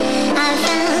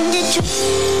dream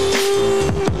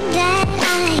that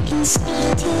I can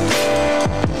speak to.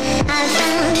 I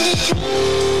found a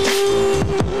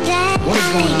dream that What is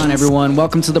going on, everyone?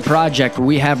 Welcome to The Project, where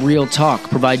we have real talk,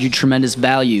 provide you tremendous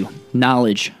value,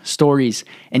 knowledge, stories,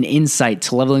 and insight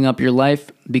to leveling up your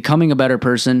life, becoming a better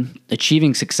person,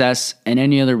 achieving success, and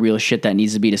any other real shit that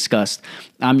needs to be discussed.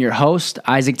 I'm your host,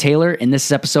 Isaac Taylor, and this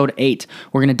is episode 8.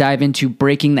 We're going to dive into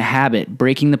breaking the habit,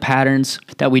 breaking the patterns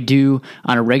that we do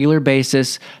on a regular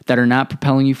basis that are not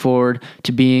propelling you forward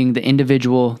to being the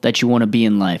individual that you want to be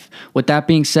in life. With that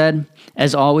being said,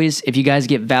 as always, if you guys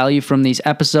get value from these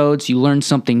episodes, you learn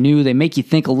something new, they make you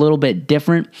think a little bit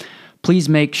different, please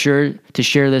make sure to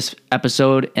share this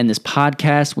episode and this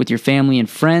podcast with your family and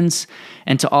friends,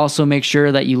 and to also make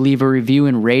sure that you leave a review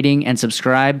and rating and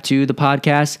subscribe to the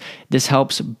podcast. This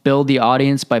helps build the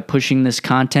audience by pushing this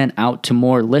content out to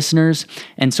more listeners,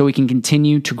 and so we can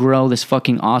continue to grow this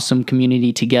fucking awesome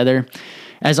community together.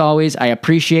 As always, I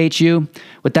appreciate you.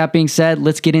 With that being said,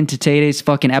 let's get into today's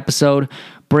fucking episode,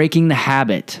 Breaking the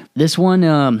Habit. This one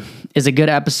is a good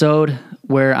episode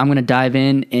where I'm going to dive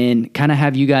in and kind of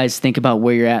have you guys think about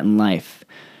where you're at in life.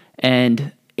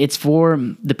 And it's for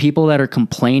the people that are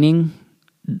complaining,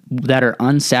 that are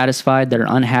unsatisfied, that are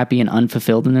unhappy and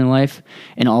unfulfilled in their life,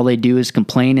 and all they do is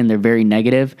complain and they're very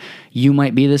negative. You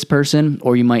might be this person,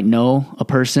 or you might know a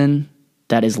person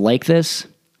that is like this.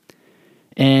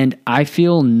 And I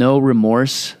feel no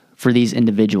remorse for these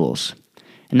individuals.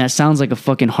 And that sounds like a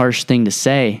fucking harsh thing to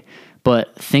say,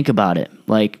 but think about it.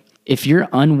 Like, if you're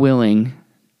unwilling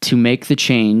to make the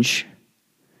change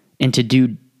and to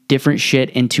do different shit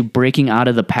into breaking out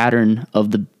of the pattern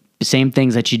of the same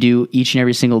things that you do each and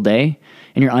every single day,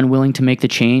 and you're unwilling to make the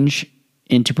change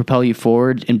and to propel you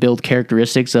forward and build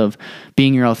characteristics of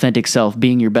being your authentic self,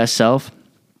 being your best self,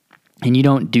 and you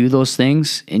don't do those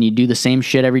things and you do the same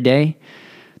shit every day,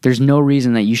 there's no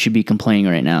reason that you should be complaining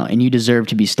right now, and you deserve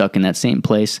to be stuck in that same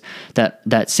place,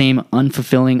 that same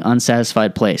unfulfilling,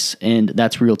 unsatisfied place, and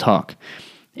that's real talk.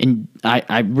 And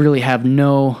I really have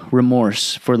no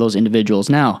remorse for those individuals.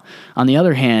 Now, on the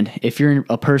other hand, if you're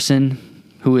a person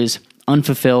who is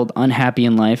unfulfilled, unhappy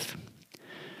in life,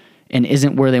 and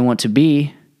isn't where they want to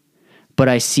be, but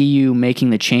I see you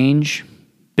making the change,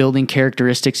 building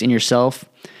characteristics in yourself,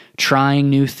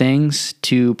 trying new things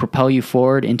to propel you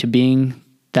forward into being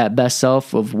that best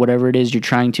self of whatever it is you're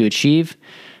trying to achieve,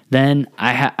 then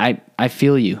I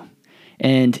feel you.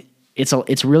 And it's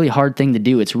a really hard thing to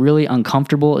do. It's really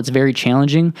uncomfortable. It's very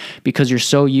challenging because you're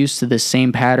so used to the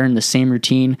same pattern, the same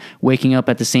routine, waking up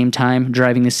at the same time,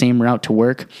 driving the same route to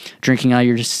work, drinking out of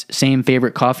your same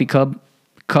favorite coffee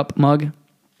cup mug,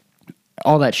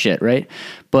 all that shit, right?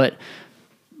 But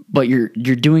you're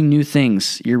doing new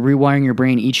things. You're rewiring your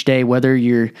brain each day, whether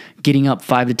you're getting up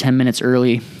 5 to 10 minutes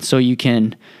early so you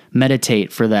can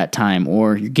meditate for that time,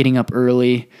 or you're getting up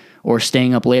early or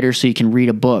staying up later so you can read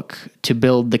a book to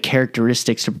build the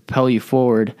characteristics to propel you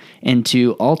forward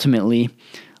into ultimately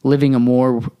living a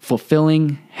more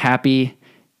fulfilling, happy,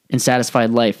 and satisfied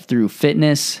life through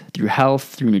fitness, through health,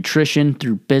 through nutrition,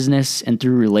 through business, and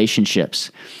through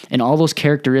relationships. And all those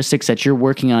characteristics that you're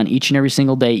working on each and every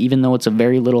single day, even though it's a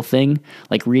very little thing,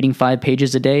 like reading 5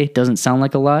 pages a day, doesn't sound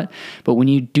like a lot. But when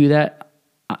you do that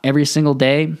every single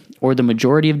day, or the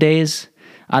majority of days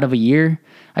out of a year,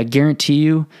 I guarantee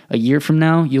you, a year from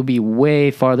now, you'll be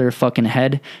way farther fucking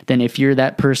ahead than if you're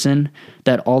that person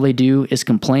that all they do is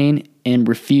complain and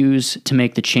refuse to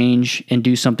make the change and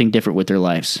do something different with their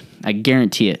lives. I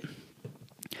guarantee it.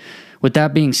 With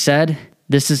that being said,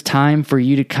 this is time for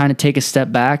you to kind of take a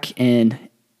step back and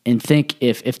think,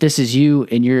 if this is you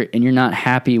and you're not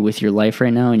happy with your life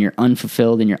right now and you're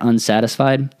unfulfilled and you're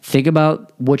unsatisfied, think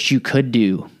about what you could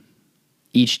do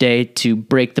each day to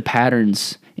break the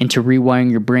patterns, into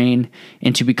rewiring your brain,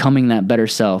 into becoming that better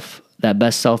self, that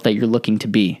best self that you're looking to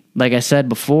be. Like I said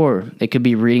before, it could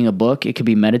be reading a book, it could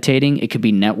be meditating, it could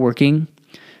be networking,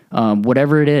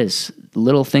 whatever it is,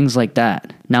 little things like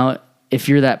that. Now, if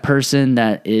you're that person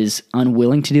that is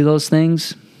unwilling to do those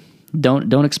things,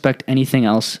 don't expect anything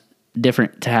else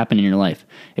different to happen in your life.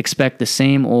 Expect the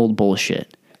same old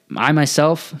bullshit. I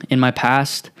myself, in my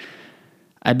past,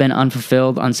 I've been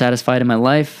unfulfilled, unsatisfied in my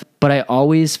life, but I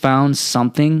always found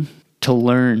something to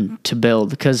learn, to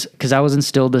build, because I was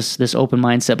instilled this open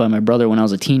mindset by my brother when I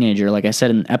was a teenager, like I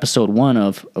said in episode 1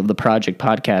 of the Project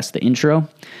podcast, the intro.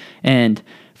 And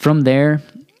from there,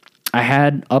 I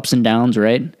had ups and downs,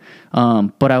 right?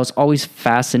 But I was always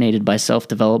fascinated by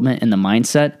self-development and the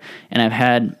mindset, and I've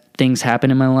had things happen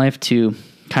in my life to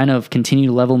kind of continue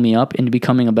to level me up into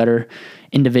becoming a better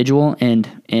individual,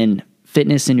 and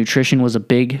fitness and nutrition was a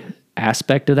big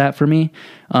aspect of that for me.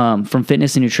 From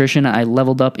fitness and nutrition, I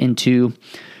leveled up into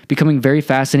becoming very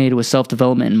fascinated with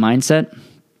self-development and mindset.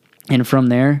 And from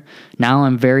there, now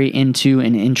I'm very into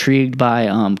and intrigued by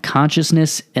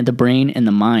consciousness and the brain and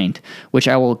the mind, which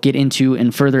I will get into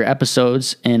in further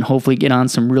episodes and hopefully get on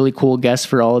some really cool guests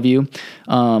for all of you.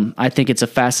 I think it's a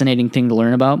fascinating thing to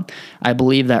learn about. I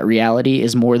believe that reality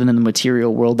is more than the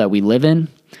material world that we live in.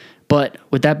 But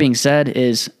with that being said,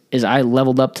 is I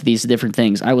leveled up to these different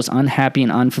things. I was unhappy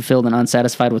and unfulfilled and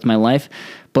unsatisfied with my life,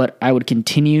 but I would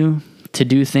continue to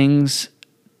do things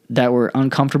that were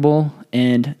uncomfortable,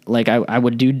 and like I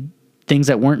would do things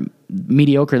that weren't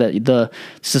mediocre, that the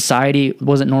society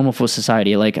wasn't normal for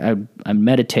society. Like I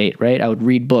meditate, right? I would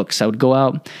read books. I would go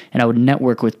out and I would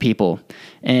network with people,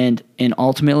 and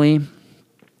ultimately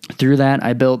through that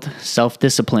I built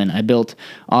self-discipline. I built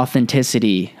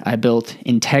authenticity. I built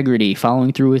integrity,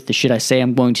 following through with the shit I say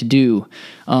I'm going to do.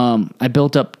 I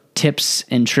built up tips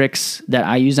and tricks that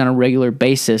I use on a regular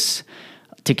basis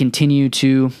to continue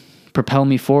to propel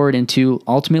me forward into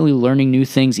ultimately learning new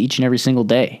things each and every single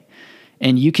day.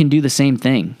 And you can do the same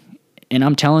thing. And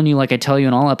I'm telling you, like I tell you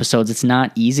in all episodes, it's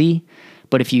not easy,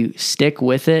 but if you stick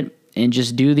with it and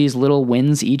just do these little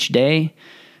wins each day,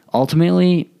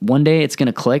 ultimately one day it's going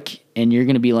to click and you're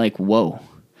going to be like, whoa.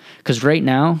 Because right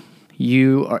now,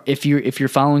 if you're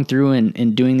following through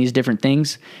and doing these different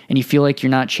things and you feel like you're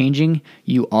not changing,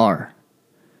 you are.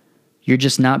 You're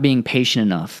just not being patient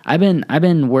enough. I've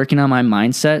been working on my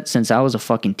mindset since I was a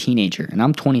fucking teenager, and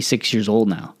I'm 26 years old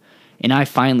now, and I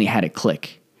finally had it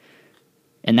click.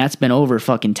 And that's been over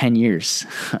fucking 10 years.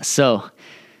 So,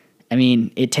 I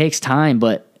mean, it takes time,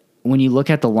 but when you look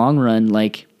at the long run,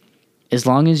 like, as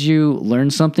long as you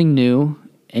learn something new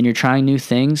and you're trying new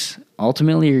things,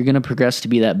 ultimately you're going to progress to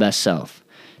be that best self.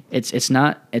 It's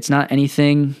not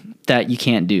anything that you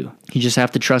can't do. You just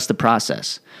have to trust the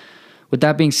process. With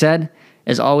that being said,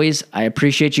 as always, I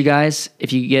appreciate you guys.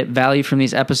 If you get value from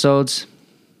these episodes,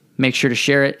 make sure to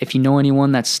share it. If you know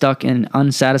anyone that's stuck and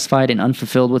unsatisfied and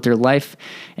unfulfilled with their life,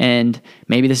 and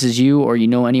maybe this is you or you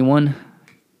know anyone,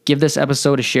 give this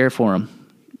episode a share for them.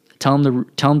 Tell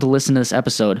them to listen to this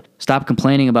episode. Stop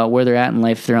complaining about where they're at in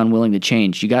life if they're unwilling to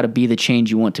change. You got to be the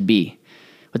change you want to be.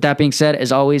 With that being said,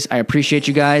 as always, I appreciate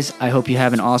you guys. I hope you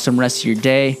have an awesome rest of your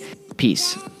day.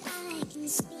 Peace.